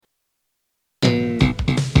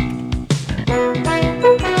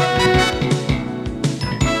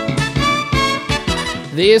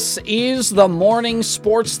This is the Morning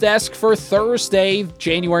Sports Desk for Thursday,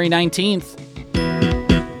 January 19th.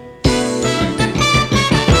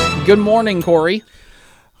 Good morning, Corey.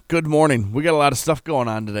 Good morning. We got a lot of stuff going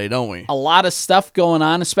on today, don't we? A lot of stuff going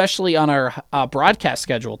on, especially on our broadcast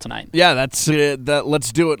schedule tonight. Yeah, let's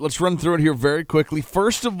do it. Let's run through it here very quickly.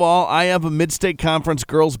 First of all, I have a Mid-State Conference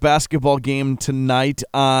girls basketball game tonight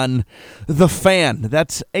on The Fan.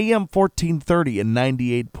 That's AM 1430 and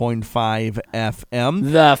 98.5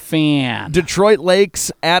 FM. The Fan. Detroit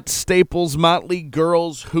Lakes at Staples-Motley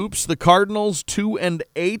girls hoops. The Cardinals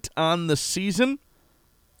 2-8 on the season.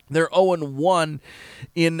 They're 0-1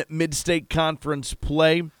 in Mid-State Conference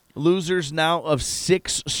play. Losers now of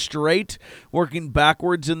 6 straight, working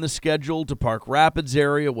backwards in the schedule to Park Rapids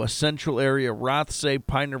area, West Central area, Rothsay,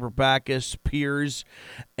 Pine River Bacchus, Piers,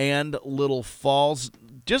 and Little Falls.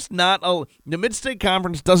 The Mid-State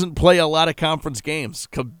Conference doesn't play a lot of conference games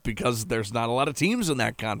because there's not a lot of teams in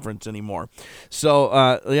that conference anymore. So,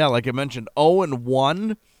 like I mentioned,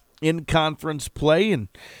 0-1. In conference play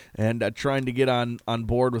and trying to get on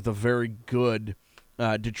board with a very good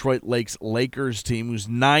Detroit Lakers team who's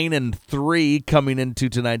 9-3 coming into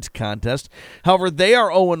tonight's contest. However, they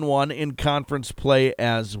are 0-1 in conference play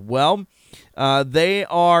as well. They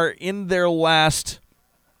are in their last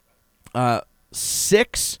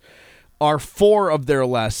 6 are 4 of their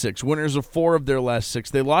last 6. Winners of 4 of their last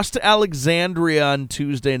 6. They lost to Alexandria on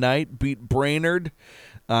Tuesday night, beat Brainerd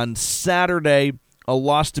on Saturday. A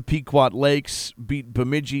loss to Pequot Lakes, beat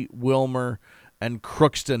Bemidji, Wilmer, and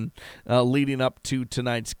Crookston leading up to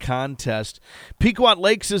tonight's contest. Pequot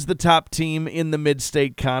Lakes is the top team in the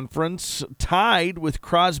Mid-State Conference, tied with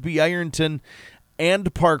Crosby, Ironton,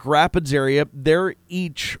 and Park Rapids area. They're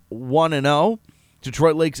each 1-0.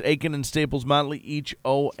 Detroit Lakes, Aiken, and Staples-Motley each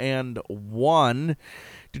 0-1.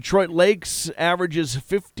 Detroit Lakes averages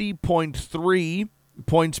 50.3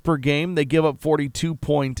 points per game. They give up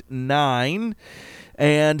 42.9.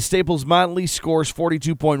 And Staples-Motley scores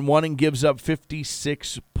 42.1 and gives up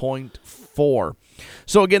 56.4.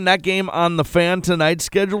 So, again, that game on The Fan tonight,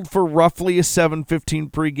 scheduled for roughly a 7:15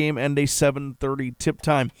 pregame and a 7:30 tip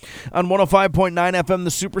time. On 105.9 FM, the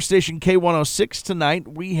Superstation K106 tonight,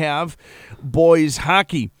 we have boys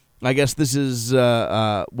hockey. I guess this is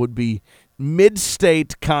would be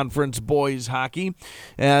Mid-State Conference boys hockey,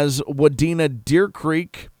 as Wadena Deer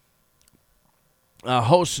Creek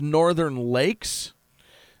hosts Northern Lakes.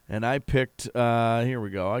 And I picked, here we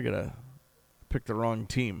go. I got to pick the wrong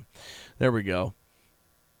team. There we go.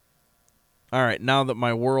 All right, now that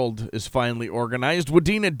my world is finally organized,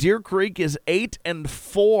 Wadena Deer Creek is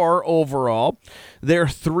 8-4 overall. They're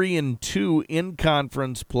 3-2 in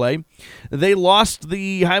conference play. They lost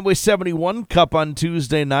the Highway 71 Cup on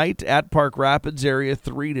Tuesday night at Park Rapids area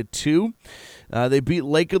 3-2. They beat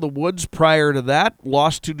Lake of the Woods prior to that,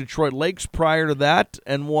 lost to Detroit Lakes prior to that,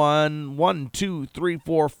 and won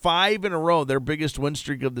 5 in a row, their biggest win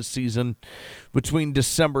streak of the season between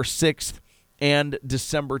December 6th and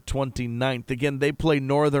December 29th. Again, they play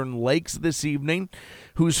Northern Lakes this evening,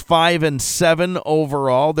 who's 5-7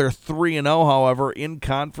 overall. They're 3-0, however, in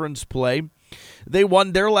conference play. They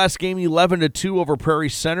won their last game 11-2 over Prairie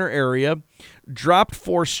Center area, dropped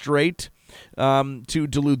 4 straight to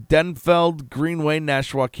Duluth Denfeld, Greenway,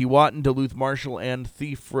 Nashua Keewatin, Duluth Marshall, and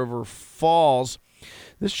Thief River Falls.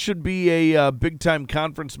 This should be a big-time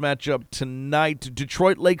conference matchup tonight.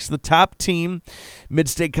 Detroit Lakes, the top team,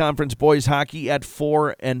 Mid-State Conference boys hockey at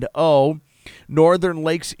 4-0. Northern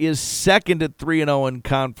Lakes is second at 3-0 in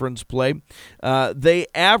conference play. They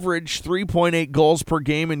average 3.8 goals per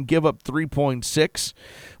game and give up 3.6.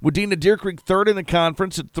 Wadena Deer Creek third in the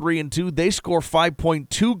conference at 3-2. They score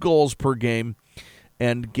 5.2 goals per game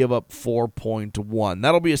and give up 4.1.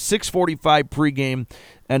 That'll be a 6:45 pregame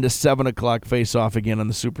and a 7 o'clock face-off again on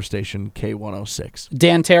the Superstation K106.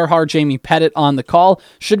 Dan Terhar, Jamie Pettit on the call.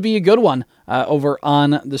 Should be a good one over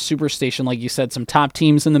on the Superstation. Like you said, some top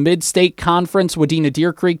teams in the Mid-State Conference. Wadena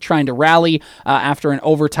Deer Creek trying to rally after an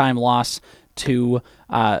overtime loss to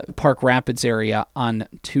Park Rapids area on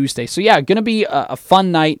Tuesday. So, yeah, going to be a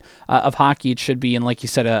fun night of hockey. It should be, and like you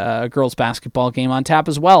said, a girls' basketball game on tap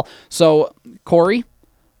as well. So, Corey,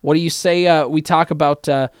 what do you say we talk about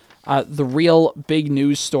the real big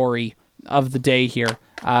news story of the day here?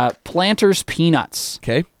 Planters Peanuts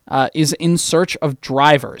is in search of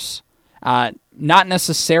drivers. Not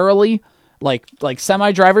necessarily like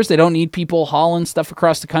semi-drivers. They don't need people hauling stuff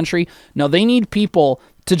across the country. No, they need people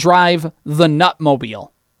to drive the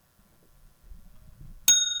Nutmobile.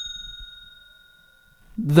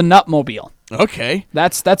 The Nutmobile. Okay.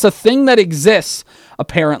 That's a thing that exists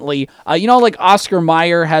apparently. Like Oscar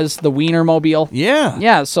Mayer has the Wienermobile? Yeah.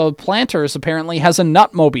 Yeah, so Planters apparently has a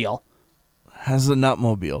Nutmobile. Has a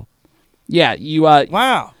Nutmobile. Yeah, you...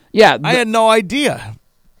 Wow. Yeah. I had no idea.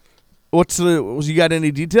 You got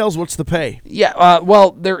any details? What's the pay? Yeah,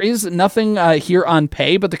 well, there is nothing here on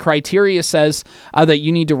pay, but the criteria says that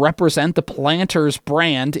you need to represent the Planters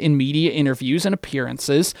brand in media interviews and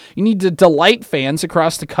appearances. You need to delight fans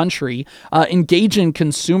across the country, engage in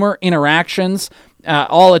consumer interactions.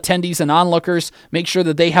 All attendees and onlookers make sure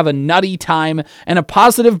that they have a nutty time and a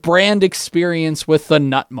positive brand experience with the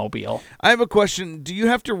Nutmobile. I have a question. Do you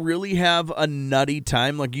have to really have a nutty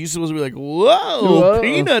time? Like, you supposed to be like, whoa.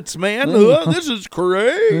 Peanuts, man. Whoa, this is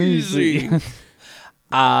crazy.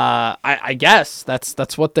 I guess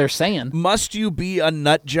that's what they're saying. Must you be a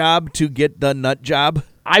nut job to get the nut job?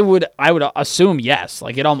 I would assume yes.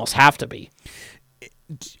 Like, it almost have to be.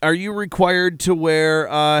 Are you required to wear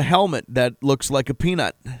a helmet that looks like a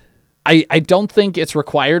peanut? I don't think it's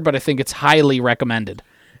required, but I think it's highly recommended.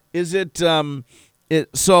 Is it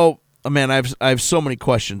so, man, I have so many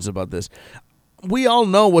questions about this. We all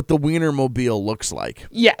know what the Wienermobile looks like.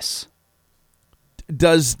 Yes.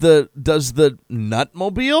 Does the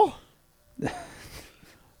Nutmobile?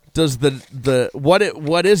 Does the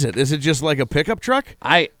what is it? Is it just like a pickup truck?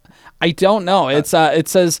 I don't know. It's it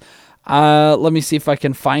says let me see if I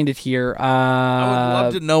can find it here. I would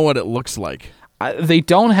love to know what it looks like. They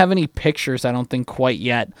don't have any pictures, I don't think, quite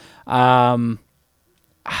yet. I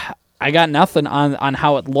got nothing on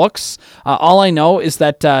how it looks. All I know is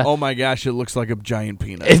that... oh, my gosh, it looks like a giant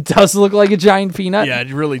peanut. It does look like a giant peanut? Yeah,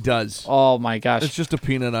 it really does. Oh, my gosh. It's just a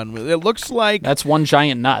peanut on wheels. It looks like... That's one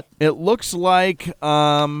giant nut. It looks like...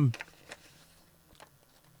 I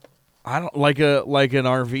don't... Like an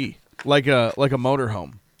RV. Like a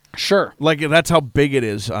motorhome. Sure. Like, that's how big it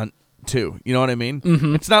is too. You know what I mean?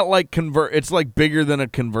 Mm-hmm. It's not like it's like bigger than a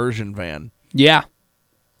conversion van. Yeah.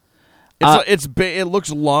 It looks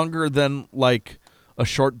longer than like a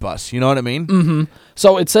short bus. You know what I mean? Mm-hmm.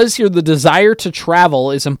 So it says here the desire to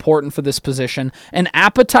travel is important for this position, an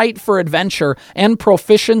appetite for adventure, and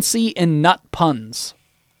proficiency in nut puns.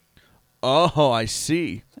 Oh, I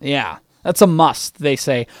see. Yeah. That's a must, they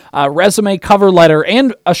say. Resume, cover letter,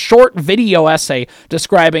 and a short video essay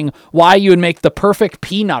describing why you would make the perfect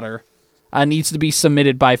peanutter needs to be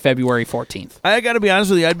submitted by February 14th. I got to be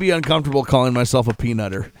honest with you. I'd be uncomfortable calling myself a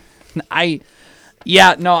peanutter. I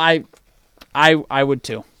would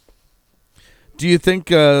too. Do you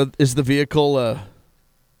think is the vehicle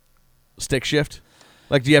stick shift?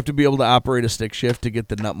 Like, do you have to be able to operate a stick shift to get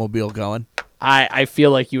the Nutmobile going? I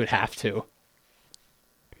feel like you would have to.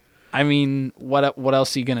 I mean, what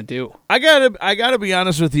else are you gonna do? I gotta be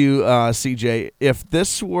honest with you, CJ. If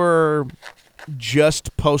this were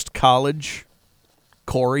just post college,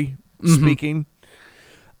 Corey speaking,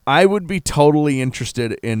 I would be totally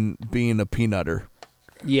interested in being a peanutter.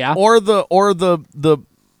 Yeah. Or the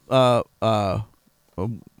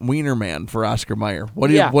Wiener Man for Oscar Mayer.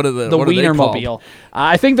 What are the Wienermobile?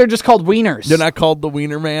 I think they're just called Wieners. They're not called the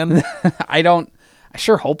Wiener Man. I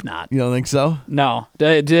sure hope not. You don't think so? No.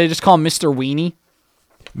 Do they just call him Mr. Weenie?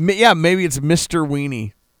 Yeah, maybe it's Mr.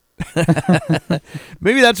 Weenie.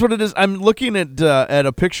 Maybe that's what it is. I'm looking at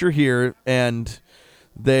a picture here, and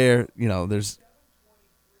they're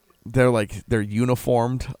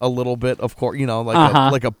uniformed a little bit, of course.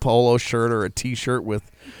 Like a polo shirt or a T-shirt with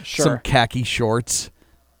some khaki shorts.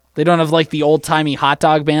 They don't have like the old timey hot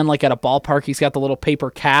dog man like at a ballpark. He's got the little paper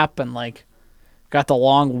cap and like got the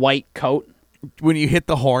long white coat. When you hit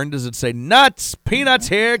the horn, does it say, nuts, peanuts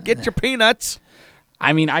here, get your peanuts?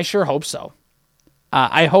 I mean, I sure hope so.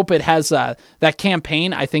 I hope it has that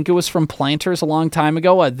campaign. I think it was from Planters a long time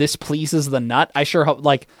ago. This pleases the nut. I sure hope,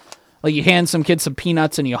 like you hand some kids some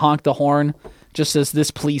peanuts and you honk the horn, just says,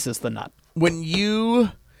 this pleases the nut. When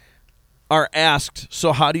you are asked,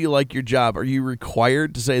 so how do you like your job? Are you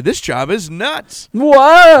required to say, this job is nuts?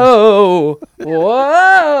 Whoa.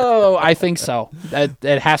 I think so.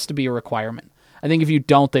 That has to be a requirement. I think if you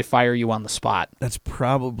don't, they fire you on the spot. That's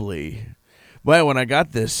probably... Well, when I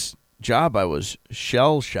got this job, I was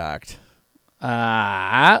shell-shocked.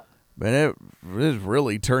 But it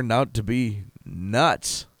really turned out to be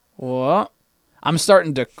nuts. Well, I'm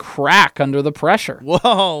starting to crack under the pressure.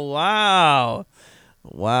 Whoa,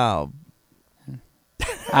 wow.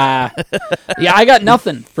 Yeah, I got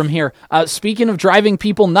nothing from here. Speaking of driving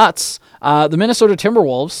people nuts, the Minnesota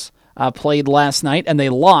Timberwolves played last night, and they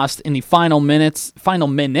lost in the final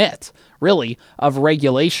minute, really, of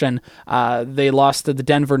regulation. They lost to the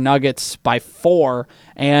Denver Nuggets by 4,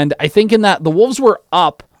 and I think in that the Wolves were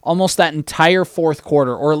up almost that entire fourth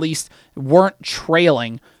quarter, or at least weren't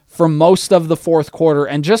trailing for most of the fourth quarter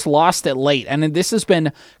and just lost it late. And this has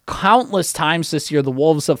been countless times this year. The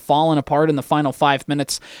Wolves have fallen apart in the final 5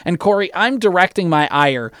 minutes. And Corey, I'm directing my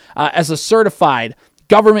ire as a certified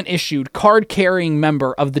government-issued, card-carrying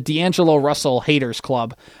member of the D'Angelo Russell Haters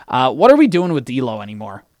Club. What are we doing with D'Lo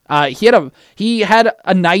anymore? He had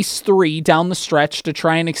a nice 3 down the stretch to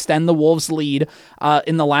try and extend the Wolves' lead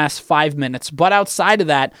in the last 5 minutes. But outside of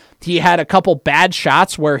that, he had a couple bad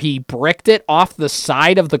shots where he bricked it off the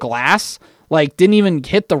side of the glass. Like, didn't even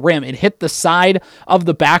hit the rim. It hit the side of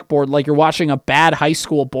the backboard like you're watching a bad high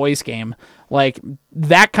school boys game. Like,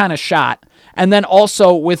 that kind of shot. And then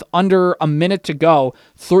also, with under a minute to go,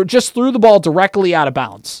 just threw the ball directly out of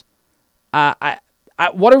bounds.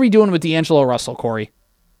 What are we doing with D'Angelo Russell, Corey?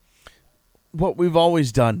 What we've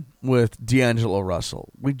always done with D'Angelo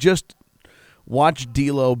Russell. We just watch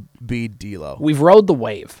D'Lo be D'Lo. We've rode the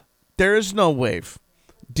wave. There is no wave.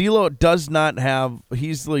 D'Lo does not have.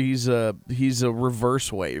 He's a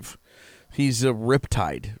reverse wave. He's a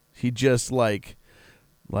riptide. He just like,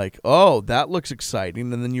 oh, that looks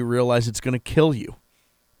exciting, and then you realize it's going to kill you,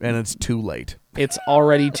 and it's too late. It's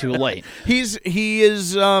already too late. He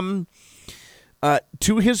is to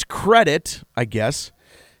his credit, I guess.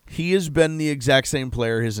 He has been the exact same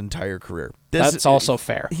player his entire career. That's also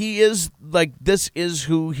fair. He is this is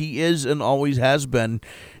who he is and always has been,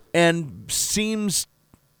 and seems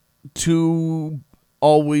to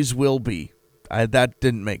always will be. That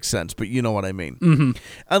didn't make sense, but you know what I mean. Mm-hmm.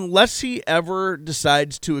 Unless he ever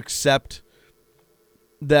decides to accept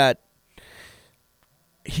that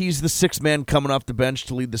he's the sixth man coming off the bench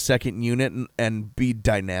to lead the second unit and be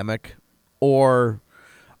dynamic, or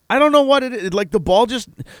I don't know what it is. Like, the ball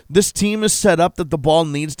this team is set up that the ball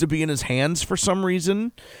needs to be in his hands for some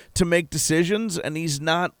reason to make decisions, and he's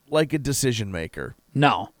not like a decision maker.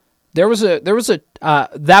 No. There was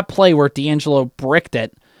that play where D'Angelo bricked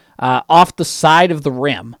it off the side of the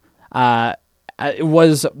rim.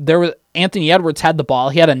 Anthony Edwards had the ball.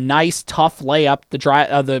 He had a nice, tough layup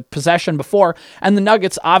the possession before, and the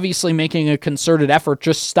Nuggets obviously making a concerted effort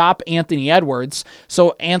just stop Anthony Edwards.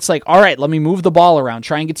 So Ant's like, all right, let me move the ball around,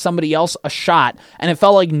 try and get somebody else a shot, and it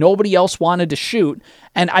felt like nobody else wanted to shoot.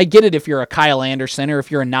 And I get it if you're a Kyle Anderson or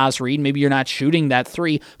if you're a Naz Reid, maybe you're not shooting that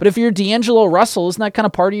 3, but if you're D'Angelo Russell, isn't that kind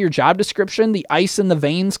of part of your job description, the ice in the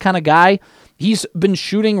veins kind of guy? He's been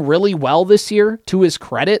shooting really well this year, to his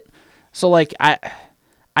credit. So, like,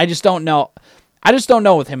 I just don't know. I just don't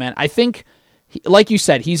know with him, man. I think, like you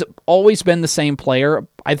said, he's always been the same player.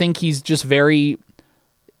 I think he's just very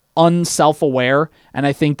unself-aware, and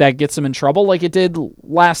I think that gets him in trouble like it did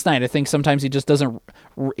last night. I think sometimes he just doesn't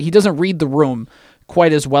read the room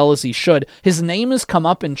quite as well as he should. His name has come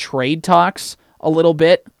up in trade talks a little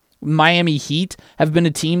bit. Miami Heat have been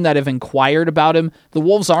a team that have inquired about him. The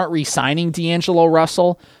Wolves aren't re-signing D'Angelo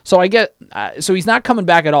Russell, so I get so he's not coming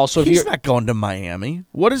back at all. So he's not going to Miami.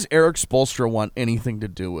 What does Eric Spoelstra want anything to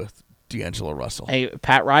do with D'Angelo Russell? Hey,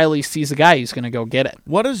 Pat Riley sees a guy, he's going to go get it.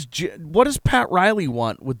 What does Pat Riley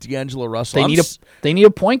want with D'Angelo Russell? They need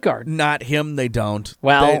a point guard. Not him. They don't.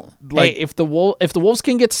 Well, if the Wolves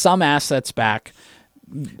can get some assets back,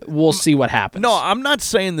 we'll see what happens. No, I'm not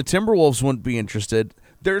saying the Timberwolves wouldn't be interested.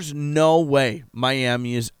 There's no way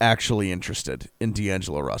Miami is actually interested in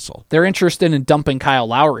D'Angelo Russell. They're interested in dumping Kyle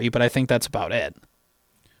Lowry, but I think that's about it.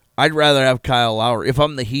 I'd rather have Kyle Lowry, if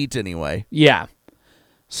I'm the Heat anyway. Yeah.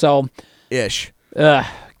 So ish.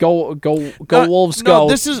 Go Wolves, go.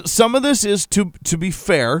 No, some of this is to be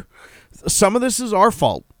fair. Some of this is our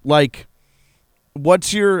fault. Like,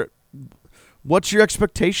 what's your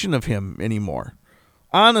expectation of him anymore?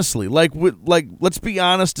 Honestly, let's be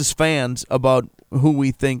honest as fans about who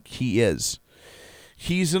we think he is.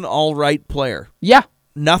 He's an all-right player. Yeah.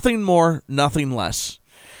 Nothing more, nothing less.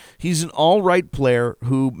 He's an all-right player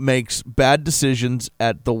who makes bad decisions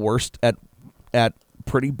at the worst, at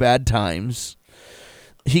pretty bad times.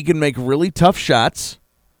 He can make really tough shots,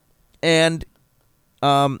 and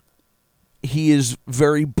he is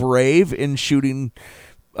very brave in shooting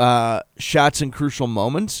shots in crucial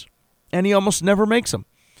moments, and he almost never makes them.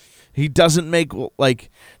 He doesn't make, like,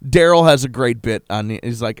 Daryl has a great bit on,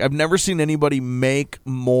 he's like, I've never seen anybody make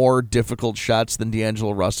more difficult shots than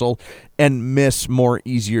D'Angelo Russell and miss more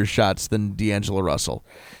easier shots than D'Angelo Russell.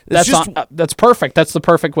 That's perfect. That's the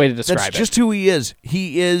perfect way to describe it. That's just who he is.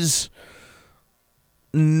 He is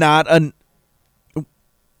not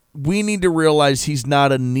we need to realize he's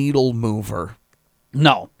not a needle mover.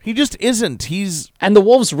 No. He just isn't. And the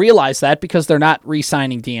Wolves realize that because they're not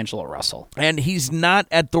re-signing D'Angelo Russell. And he's not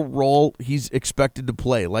at the role he's expected to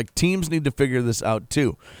play. Like, teams need to figure this out,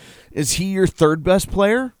 too. Is he your third best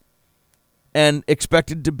player and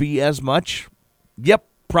expected to be as much? Yep.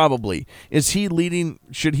 Probably.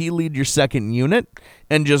 Should he lead your second unit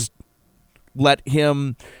and just let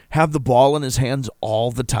him have the ball in his hands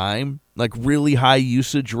all the time? Like really high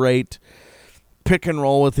usage rate, pick and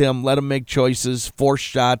roll with him, let him make choices, force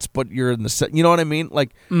shots, but you're in the set. You know what I mean?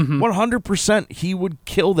 Like 100% he would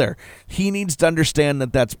kill there. He needs to understand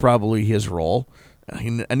that that's probably his role.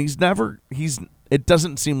 And it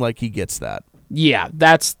doesn't seem like he gets that. Yeah,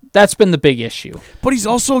 that's been the big issue. But he's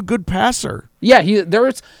also a good passer. Yeah, he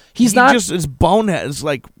just his bonehead is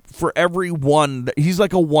like for every one. He's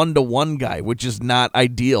like a 1-to-1 guy, which is not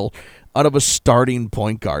ideal out of a starting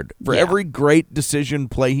point guard. For every great decision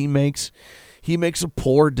play he makes a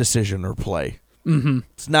poor decision or play. Mm-hmm.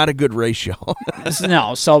 It's not a good ratio.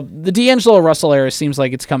 No, so the D'Angelo Russell era seems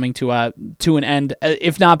like it's coming to an end,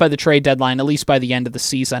 if not by the trade deadline, at least by the end of the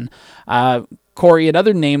season. Corey,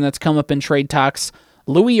 another name that's come up in trade talks,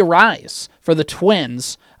 Louis Arise for the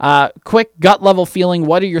Twins. Quick gut level feeling.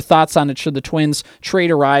 What are your thoughts on it? Should the Twins trade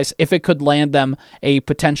Arise if it could land them a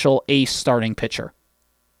potential ace starting pitcher?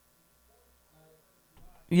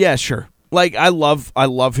 Yeah, sure. Like I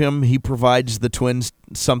love him. He provides the Twins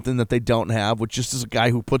something that they don't have, which just is a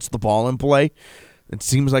guy who puts the ball in play. It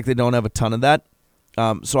seems like they don't have a ton of that.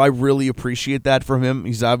 So I really appreciate that from him.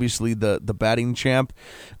 He's obviously the batting champ.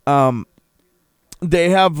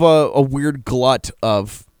 They have a weird glut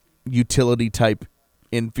of utility type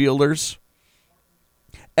infielders,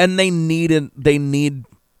 and they need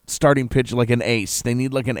starting pitch like an ace. They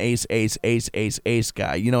need like an ace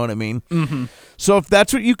guy. You know what I mean? Mm-hmm. So if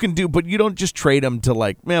that's what you can do, but you don't just trade him to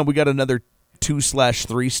like, man, we got another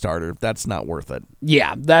 2/3 starter. That's not worth it.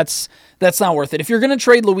 Yeah, that's not worth it. If you're going to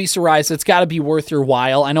trade Luis Arraez, it's got to be worth your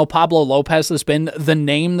while. I know Pablo Lopez has been the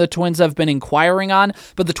name the Twins have been inquiring on,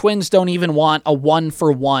 but the Twins don't even want a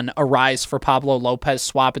 1-for-1 Arraez for Pablo Lopez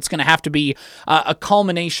swap. It's going to have to be a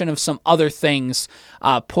culmination of some other things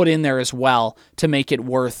put in there as well to make it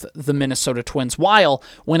worth the Minnesota Twins' while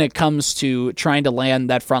when it comes to trying to land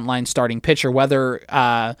that frontline starting pitcher,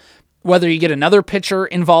 whether you get another pitcher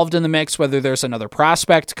involved in the mix, whether there's another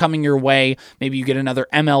prospect coming your way, maybe you get another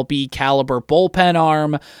MLB caliber bullpen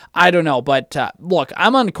arm. I don't know. But look,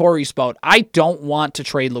 I'm on Corey's boat. I don't want to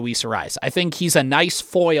trade Luis Arraez. I think he's a nice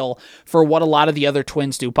foil for what a lot of the other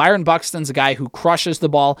Twins do. Byron Buxton's a guy who crushes the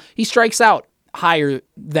ball. He strikes out higher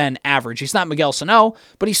than average. He's not Miguel Sano,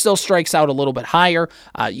 but he still strikes out a little bit higher.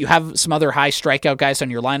 You have some other high strikeout guys on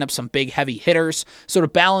your lineup, some big heavy hitters. So to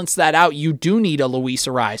balance that out, you do need a Luis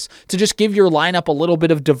Arraez to just give your lineup a little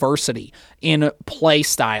bit of diversity in play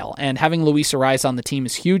style. And having Luis Arraez on the team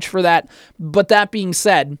is huge for that. But that being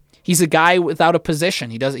said, he's a guy without a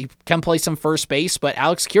position. He can play some first base, but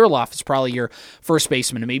Alex Kirilloff is probably your first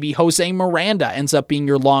baseman. And maybe Jose Miranda ends up being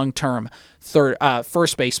your long-term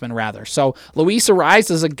first baseman rather. So Luis Arraez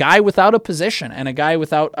is a guy without a position and a guy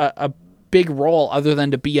without a big role other than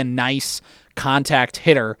to be a nice contact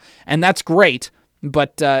hitter. And that's great.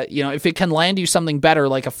 But, if it can land you something better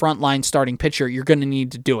like a frontline starting pitcher, you're going to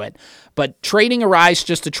need to do it. But trading Arraez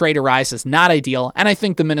just to trade Arraez is not ideal. And I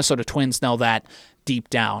think the Minnesota Twins know that deep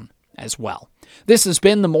down as well. This has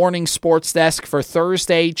been the Morning Sports Desk for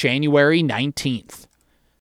Thursday, January 19th.